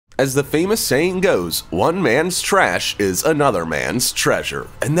As the famous saying goes, one man's trash is another man's treasure,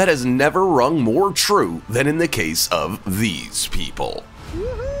 and that has never rung more true than in the case of these people.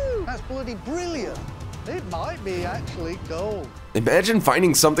 Woohoo! That's bloody brilliant. It might be actually gold. Imagine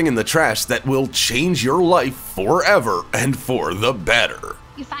finding something in the trash that will change your life forever and for the better.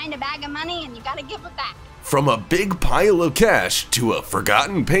 You find a bag of money and you gotta give it back. From a big pile of cash to a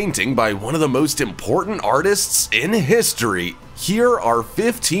forgotten painting by one of the most important artists in history, here are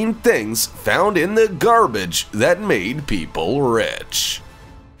 15 things found in the garbage that made people rich.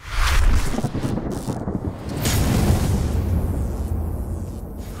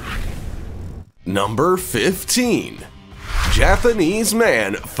 Number 15. Japanese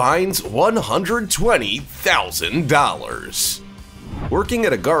man finds $120,000. Working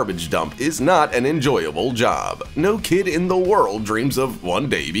at a garbage dump is not an enjoyable job. No kid in the world dreams of one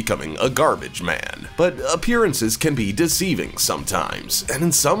day becoming a garbage man. But appearances can be deceiving sometimes, and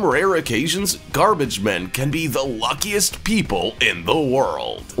in some rare occasions, garbage men can be the luckiest people in the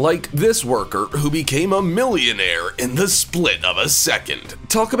world. Like this worker who became a millionaire in the split of a second.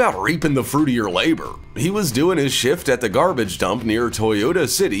 Talk about reaping the fruit of your labor. He was doing his shift at the garbage dump near Toyota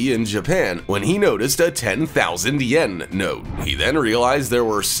City in Japan when he noticed a 10,000 yen note. He then realized there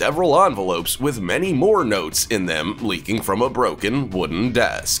were several envelopes with many more notes in them leaking from a broken wooden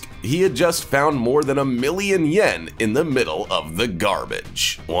desk. He had just found more than 1,000,000 yen in the middle of the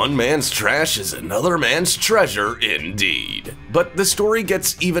garbage. One man's trash is another man's treasure indeed. But the story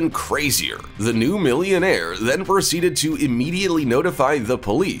gets even crazier. The new millionaire then proceeded to immediately notify the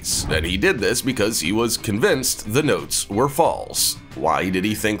police, and he did this because he was convinced the notes were false. Why did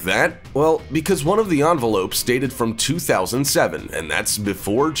he think that? Well, because one of the envelopes dated from 2007, and that's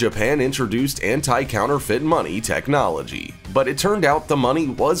before Japan introduced anti-counterfeit money technology. But it turned out the money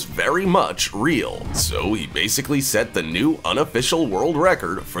was very much real, so he basically set the new unofficial world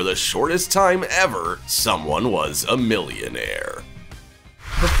record for the shortest time ever someone was a millionaire.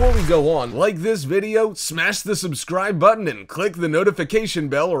 Before we go on, like this video, smash the subscribe button and click the notification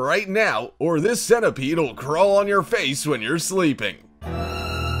bell right now, or this centipede will crawl on your face when you're sleeping.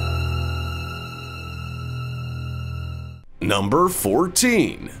 Number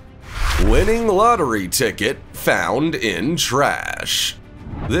 14. Winning lottery ticket found in trash.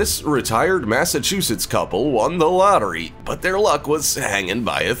 This retired Massachusetts couple won the lottery, but their luck was hanging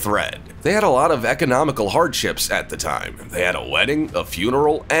by a thread. They had a lot of economical hardships at the time. They had a wedding, a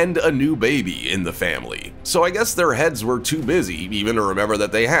funeral, and a new baby in the family. So I guess their heads were too busy even to remember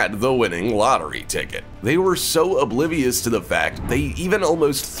that they had the winning lottery ticket. They were so oblivious to the fact they even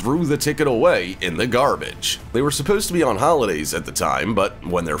almost threw the ticket away in the garbage. They were supposed to be on holidays at the time, but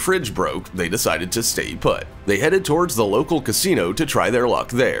when their fridge broke, they decided to stay put. They headed towards the local casino to try their luck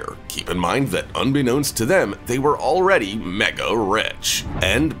there. Keep in mind that unbeknownst to them, they were already mega rich.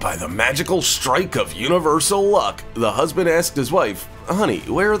 And by the magical strike of universal luck, the husband asked his wife, "Honey,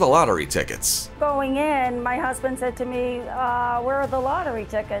 where are the lottery tickets?" Going in, my husband said to me, "Where are the lottery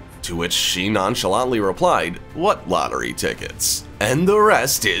tickets?" To which she nonchalantly replied, "What lottery tickets?" And the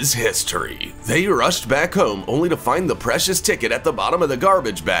rest is history. They rushed back home only to find the precious ticket at the bottom of the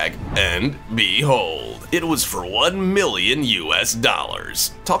garbage bag, and behold, it was for $1,000,000 US.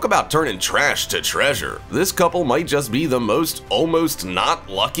 Talk about turning trash to treasure. This couple might just be the most almost not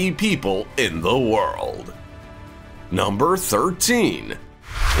lucky people in the world. Number 13.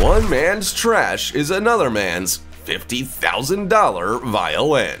 One man's trash is another man's $50,000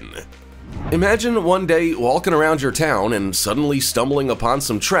 violin. Imagine one day walking around your town and suddenly stumbling upon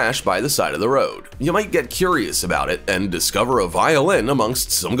some trash by the side of the road. You might get curious about it and discover a violin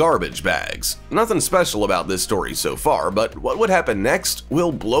amongst some garbage bags. Nothing special about this story so far, but what would happen next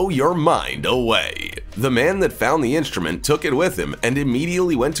will blow your mind away. The man that found the instrument took it with him and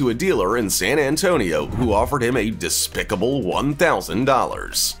immediately went to a dealer in San Antonio who offered him a despicable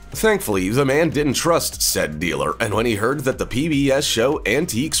 $1,000. Thankfully, the man didn't trust said dealer, and when he heard that the PBS show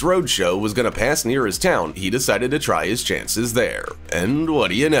Antiques Roadshow was going to pass near his town, he decided to try his chances there. And what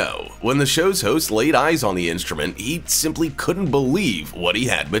do you know? When the show's host laid eyes on the instrument, he simply couldn't believe what he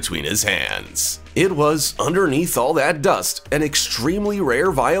had between his hands. It was, underneath all that dust, an extremely rare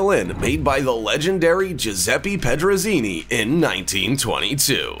violin made by the legendary Giuseppe Pedrozzini in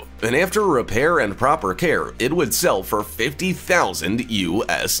 1922. And after repair and proper care, it would sell for $50,000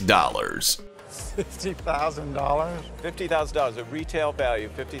 US. $50,000? $50,000, a retail value,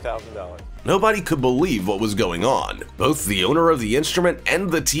 $50,000. Nobody could believe what was going on. Both the owner of the instrument and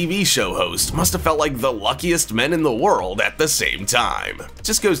the TV show host must have felt like the luckiest men in the world at the same time.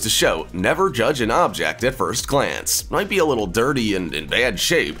 Just goes to show, never judge an object at first glance. Might be a little dirty and in bad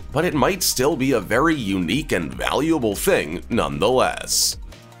shape, but it might still be a very unique and valuable thing nonetheless.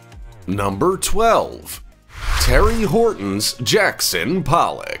 Number 12. Terry Horton's Jackson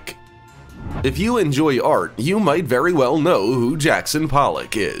Pollock. If you enjoy art, you might very well know who Jackson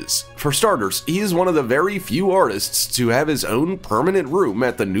Pollock is. For starters, he is one of the very few artists to have his own permanent room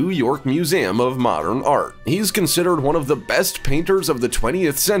at the New York Museum of Modern Art. He's considered one of the best painters of the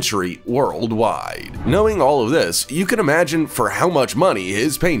 20th century worldwide. Knowing all of this, you can imagine for how much money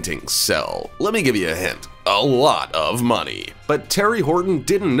his paintings sell. Let me give you a hint. A lot of money. But Terry Horton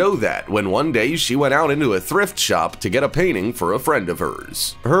didn't know that when one day she went out into a thrift shop to get a painting for a friend of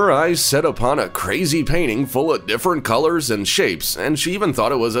hers. Her eyes set upon a crazy painting full of different colors and shapes, and she even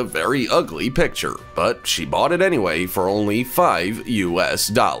thought it was a very ugly picture. But she bought it anyway for only $5 US.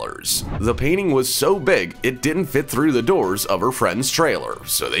 The painting was so big, it didn't fit through the doors of her friend's trailer,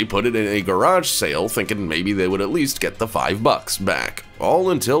 so they put it in a garage sale thinking maybe they would at least get the $5 back.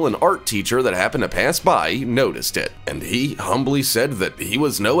 All until an art teacher that happened to pass by noticed it, and he humbly said that he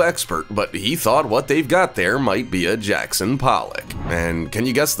was no expert, but he thought what they've got there might be a Jackson Pollock. And can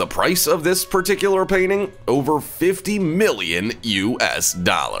you guess the price of this particular painting? Over $50 million US.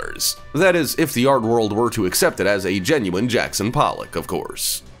 That is, if the art world were to accept it as a genuine Jackson Pollock, of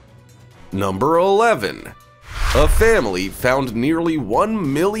course. Number 11. A family found nearly $1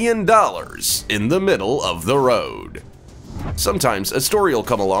 million in the middle of the road. Sometimes a story will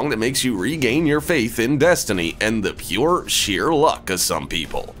come along that makes you regain your faith in destiny and the pure sheer luck of some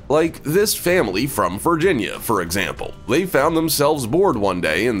people. Like this family from Virginia, for example. They found themselves bored one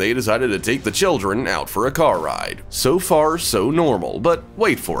day and they decided to take the children out for a car ride. So far, so normal, but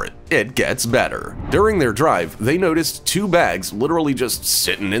wait for it. It gets better. During their drive, they noticed 2 bags literally just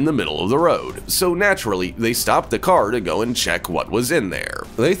sitting in the middle of the road, so naturally, they stopped the car to go and check what was in there.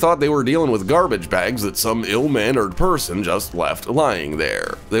 They thought they were dealing with garbage bags that some ill-mannered person just left lying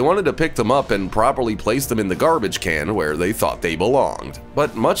there. They wanted to pick them up and properly place them in the garbage can where they thought they belonged.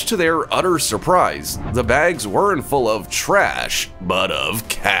 But much to their utter surprise, the bags weren't full of trash, but of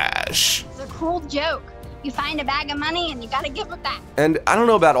cash. It's a cruel joke. You find a bag of money and you gotta give it back. And I don't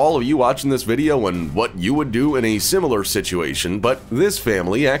know about all of you watching this video and what you would do in a similar situation, but this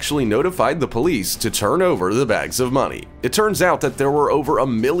family actually notified the police to turn over the bags of money. It turns out that there were over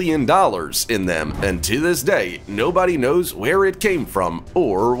 $1 million in them, and to this day, nobody knows where it came from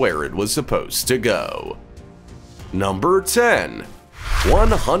or where it was supposed to go. Number 10.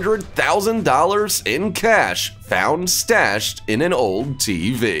 $100,000 in cash found stashed in an old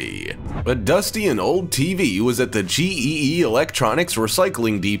TV. A dusty and old TV was at the GEE Electronics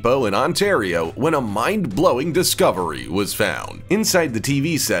Recycling Depot in Ontario when a mind-blowing discovery was found. Inside the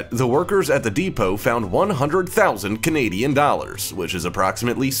TV set, the workers at the depot found 100,000 Canadian dollars, which is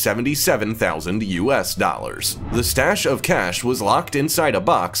approximately 77,000 US dollars. The stash of cash was locked inside a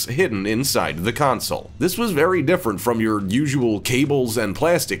box hidden inside the console. This was very different from your usual cables and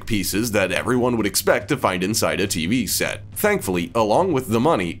plastic pieces that everyone would expect to find inside a TV set. Thankfully, along with the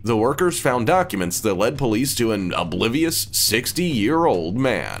money, the workers found documents that led police to an oblivious 60-year-old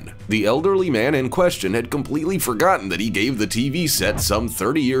man. The elderly man in question had completely forgotten that he gave the TV set some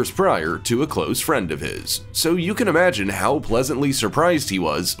 30 years prior to a close friend of his. So you can imagine how pleasantly surprised he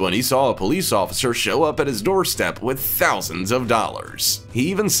was when he saw a police officer show up at his doorstep with thousands of dollars. He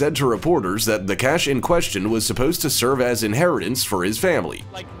even said to reporters that the cash in question was supposed to serve as inheritance for his family.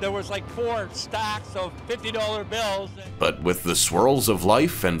 There was 4 stacks of $50 bills. But with the swirls of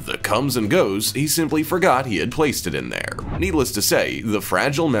life and the comes and goes, he simply forgot he had placed it in there. Needless to say, the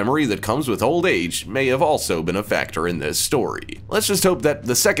fragile memory that comes with old age may have also been a factor in this story. Let's just hope that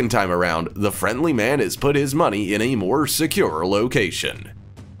the second time around, the friendly man has put his money in a more secure location.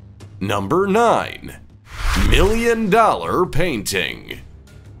 Number 9. $1 million painting.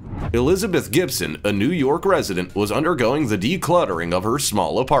 Elizabeth Gibson, a New York resident, was undergoing the decluttering of her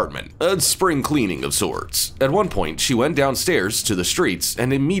small apartment, a spring cleaning of sorts. At one point, she went downstairs to the streets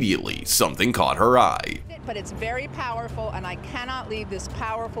and immediately something caught her eye. But it's very powerful and I cannot leave this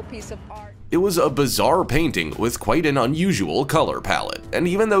powerful piece of art. It was a bizarre painting with quite an unusual color palette, and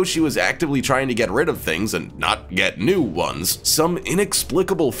even though she was actively trying to get rid of things and not get new ones, some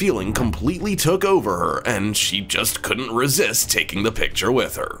inexplicable feeling completely took over her and she just couldn't resist taking the picture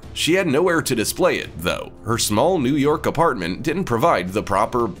with her. She had nowhere to display it, though. Her small New York apartment didn't provide the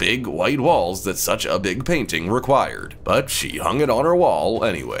proper big white walls that such a big painting required, but she hung it on her wall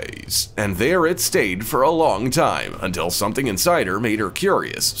anyways. And there it stayed for a long time, until something inside her made her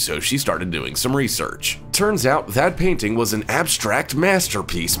curious, so she started doing doing some research. Turns out that painting was an abstract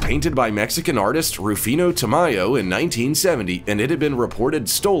masterpiece painted by Mexican artist Rufino Tamayo in 1970, and it had been reported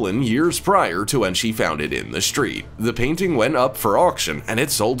stolen years prior to when she found it in the street. The painting went up for auction, and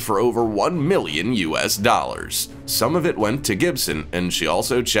it sold for over $1 million US. Some of it went to Gibson, and she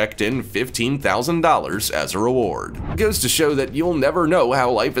also checked in $15,000 as a reward. It goes to show that you'll never know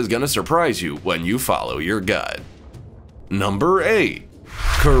how life is gonna surprise you when you follow your gut. Number 8.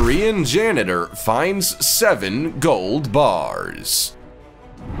 Korean janitor finds 7 gold bars.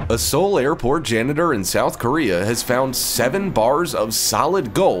 A Seoul airport janitor in South Korea has found 7 bars of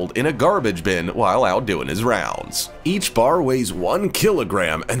solid gold in a garbage bin while out doing his rounds. Each bar weighs 1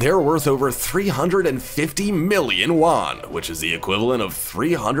 kilogram and they're worth over 350 million won, which is the equivalent of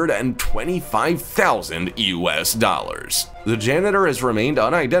 325,000 US dollars. The janitor has remained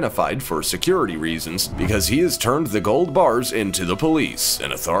unidentified for security reasons because he has turned the gold bars into the police,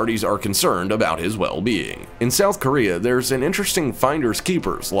 and authorities are concerned about his well-being. In South Korea, there's an interesting finders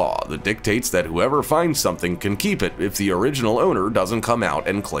keepers law that dictates that whoever finds something can keep it if the original owner doesn't come out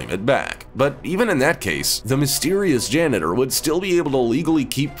and claim it back. But even in that case, the mysterious janitor would still be able to legally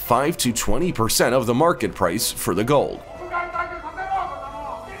keep 5 to 20% of the market price for the gold,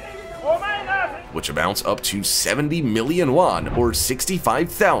 which amounts up to 70 million won or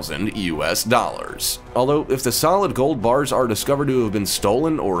 65,000 US dollars. Although if the solid gold bars are discovered to have been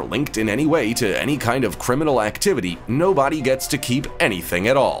stolen or linked in any way to any kind of criminal activity, nobody gets to keep anything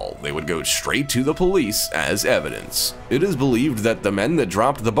at all. They would go straight to the police as evidence. It is believed that the men that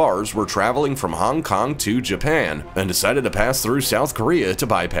dropped the bars were traveling from Hong Kong to Japan and decided to pass through South Korea to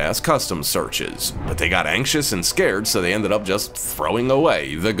bypass customs searches. But they got anxious and scared, so they ended up just throwing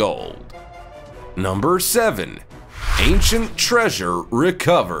away the gold. Number 7. Ancient treasure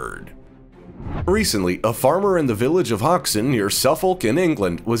recovered. Recently, a farmer in the village of Hoxton near Suffolk in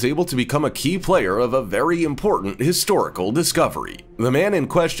England was able to become a key player of a very important historical discovery. The man in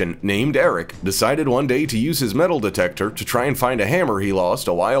question, named Eric, decided one day to use his metal detector to try and find a hammer he lost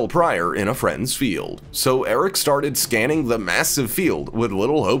a while prior in a friend's field. So Eric started scanning the massive field with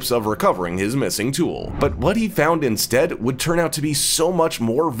little hopes of recovering his missing tool. But what he found instead would turn out to be so much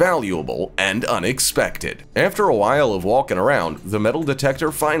more valuable and unexpected. After a while of walking around, the metal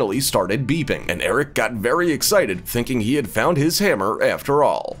detector finally started beeping, and Eric got very excited, thinking he had found his hammer after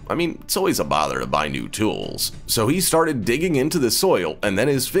all. I mean, it's always a bother to buy new tools. So he started digging into the soil, and then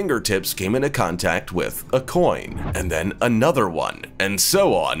his fingertips came into contact with a coin, and then another one, and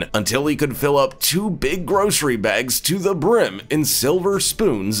so on, until he could fill up 2 big grocery bags to the brim in silver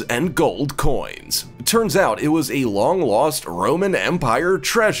spoons and gold coins. It turns out it was a long-lost Roman Empire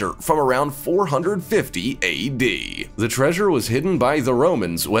treasure from around 450 AD. The treasure was hidden by the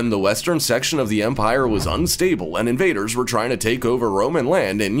Romans when the western section of the empire was unstable and invaders were trying to take over Roman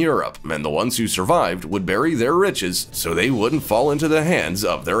land in Europe, and the ones who survived would bury their riches so they wouldn't fall into the hands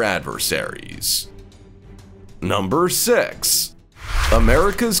of their adversaries. Number 6.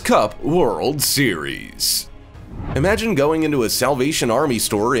 America's Cup World Series. Imagine going into a Salvation Army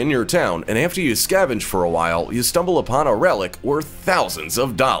store in your town, and after you scavenge for a while, you stumble upon a relic worth thousands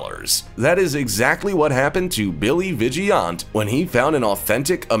of dollars. That is exactly what happened to Billy Vigilant when he found an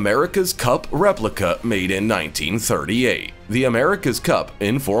authentic America's Cup replica made in 1938. The America's Cup,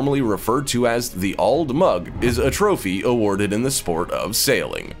 informally referred to as the Auld Mug, is a trophy awarded in the sport of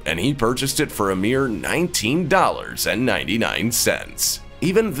sailing, and he purchased it for a mere $19.99.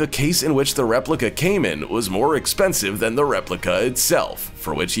 Even the case in which the replica came in was more expensive than the replica itself,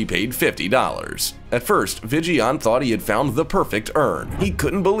 for which he paid $50. At first, Vigilant thought he had found the perfect urn. He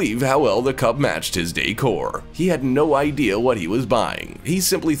couldn't believe how well the cup matched his decor. He had no idea what he was buying. He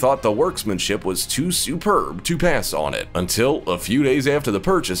simply thought the workmanship was too superb to pass on it, until a few days after the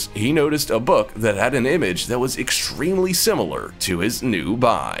purchase, he noticed a book that had an image that was extremely similar to his new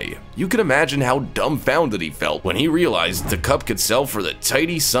buy. You can imagine how dumbfounded he felt when he realized the cup could sell for the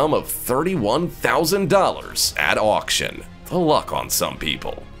tidy sum of $31,000 at auction. The luck on some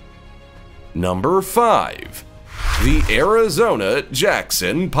people. Number 5. The Arizona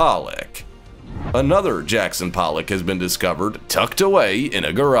Jackson Pollock. Another Jackson Pollock has been discovered tucked away in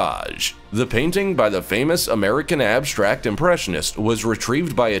a garage. The painting by the famous American abstract impressionist was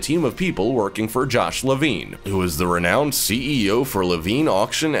retrieved by a team of people working for Josh Levine, who is the renowned CEO for Levine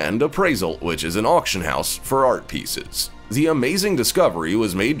Auction and Appraisal, which is an auction house for art pieces. The amazing discovery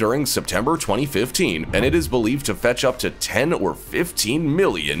was made during September 2015, and it is believed to fetch up to 10 or 15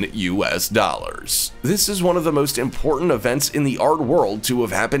 million US dollars. This is one of the most important events in the art world to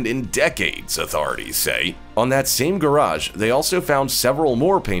have happened in decades, authorities say. On that same garage, they also found several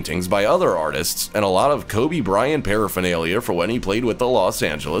more paintings by other artists and a lot of Kobe Bryant paraphernalia for when he played with the Los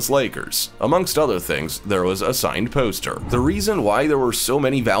Angeles Lakers. Amongst other things, there was a signed poster. The reason why there were so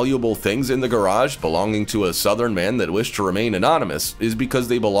many valuable things in the garage belonging to a Southern man that wished to remain anonymous is because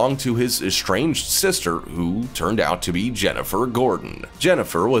they belonged to his estranged sister, who turned out to be Jennifer Gordon.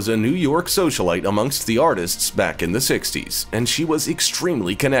 Jennifer was a New York socialite amongst the artists back in the 60s, and she was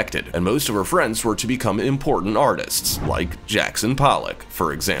extremely connected, and most of her friends were to become important artists, like Jackson Pollock,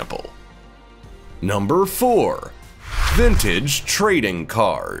 for example. Number 4. Vintage trading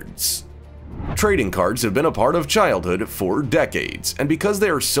cards. Trading cards have been a part of childhood for decades, and because they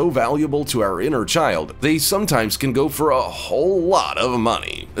are so valuable to our inner child, they sometimes can go for a whole lot of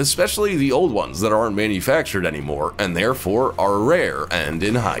money, especially the old ones that aren't manufactured anymore and therefore are rare and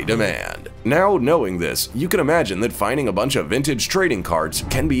in high demand. Now, knowing this, you can imagine that finding a bunch of vintage trading cards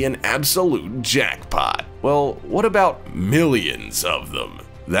can be an absolute jackpot. Well, what about millions of them?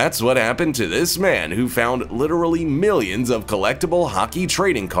 That's what happened to this man who found literally millions of collectible hockey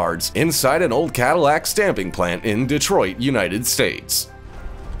trading cards inside an old Cadillac stamping plant in Detroit, United States.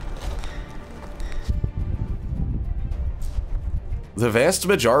 The vast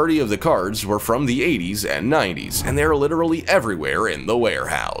majority of the cards were from the 80s and 90s, and they're literally everywhere in the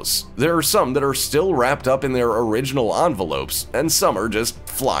warehouse. There are some that are still wrapped up in their original envelopes, and some are just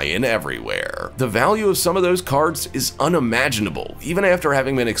flying everywhere. The value of some of those cards is unimaginable, even after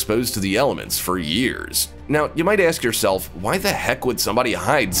having been exposed to the elements for years. Now, you might ask yourself, why the heck would somebody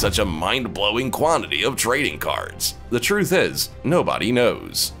hide such a mind-blowing quantity of trading cards? The truth is, nobody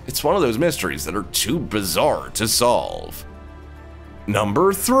knows. It's one of those mysteries that are too bizarre to solve.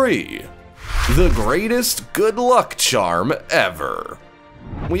 Number 3. The greatest good luck charm ever.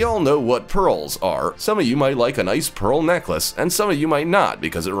 We all know what pearls are. Some of you might like a nice pearl necklace, and some of you might not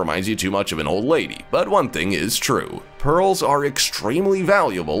because it reminds you too much of an old lady. But one thing is true. Pearls are extremely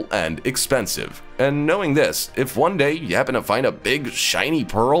valuable and expensive. And knowing this, if one day you happen to find a big shiny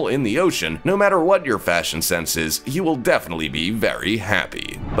pearl in the ocean, no matter what your fashion sense is, you will definitely be very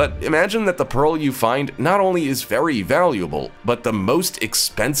happy. But imagine that the pearl you find not only is very valuable, but the most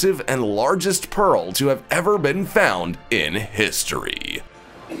expensive and largest pearl to have ever been found in history.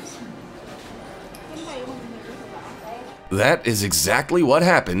 That is exactly what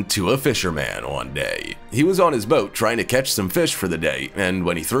happened to a fisherman one day. He was on his boat trying to catch some fish for the day, and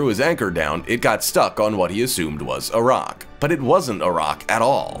when he threw his anchor down, it got stuck on what he assumed was a rock. But it wasn't a rock at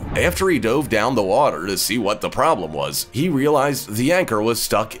all. After he dove down the water to see what the problem was, he realized the anchor was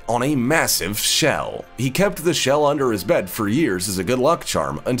stuck on a massive shell. He kept the shell under his bed for years as a good luck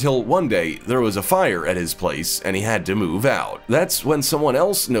charm until one day there was a fire at his place and he had to move out. That's when someone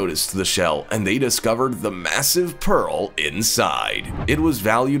else noticed the shell and they discovered the massive pearl inside. It was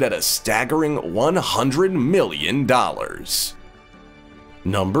valued at a staggering $100 million.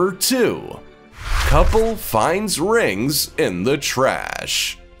 Number 2. Couple finds rings in the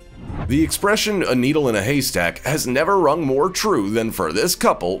trash. The expression "a needle in a haystack" has never rung more true than for this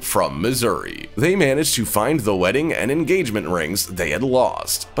couple from Missouri. They managed to find the wedding and engagement rings they had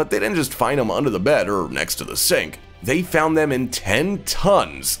lost, but they didn't just find them under the bed or next to the sink. They found them in 10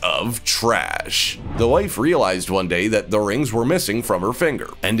 tons of trash. The wife realized one day that the rings were missing from her finger,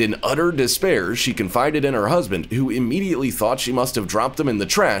 and in utter despair, she confided in her husband, who immediately thought she must have dropped them in the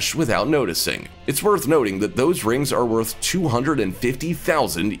trash without noticing. It's worth noting that those rings are worth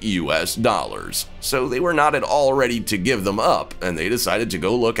 $250,000 US, so they were not at all ready to give them up, and they decided to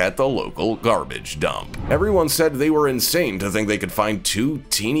go look at the local garbage dump. Everyone said they were insane to think they could find 2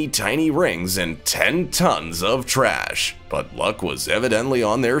 teeny tiny rings in 10 tons of trash. But luck was evidently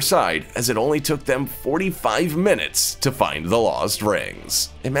on their side, as it only took them 45 minutes to find the lost rings.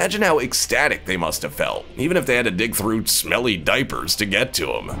 Imagine how ecstatic they must have felt, even if they had to dig through smelly diapers to get to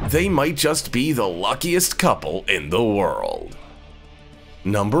them. They might just be the luckiest couple in the world.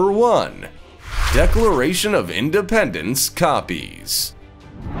 Number 1. Declaration of Independence copies.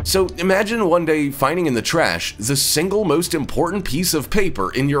 So imagine one day finding in the trash the single most important piece of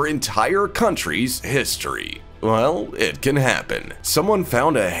paper in your entire country's history. Well, it can happen. Someone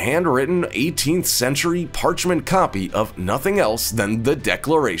found a handwritten 18th century parchment copy of nothing else than the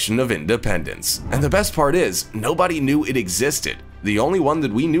Declaration of Independence. And the best part is, nobody knew it existed. The only one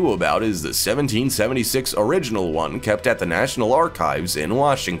that we knew about is the 1776 original one kept at the National Archives in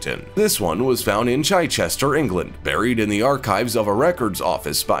Washington. This one was found in Chichester, England, buried in the archives of a records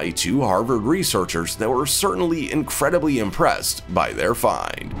office by two Harvard researchers that were certainly incredibly impressed by their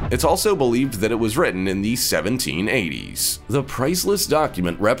find. It's also believed that it was written in the 1780s. The priceless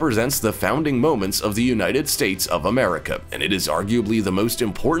document represents the founding moments of the United States of America, and it is arguably the most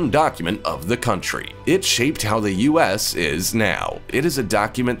important document of the country. It shaped how the US is now. It is a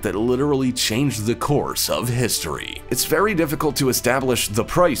document that literally changed the course of history. It's very difficult to establish the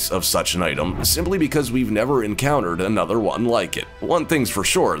price of such an item simply because we've never encountered another one like it. One thing's for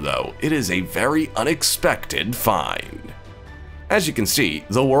sure though, it is a very unexpected find. As you can see,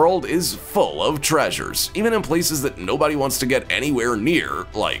 the world is full of treasures, even in places that nobody wants to get anywhere near,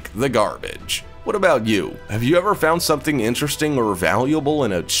 like the garbage. What about you? Have you ever found something interesting or valuable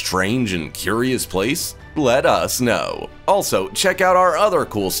in a strange and curious place? Let us know. Also, check out our other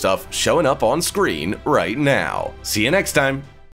cool stuff showing up on screen right now. See you next time!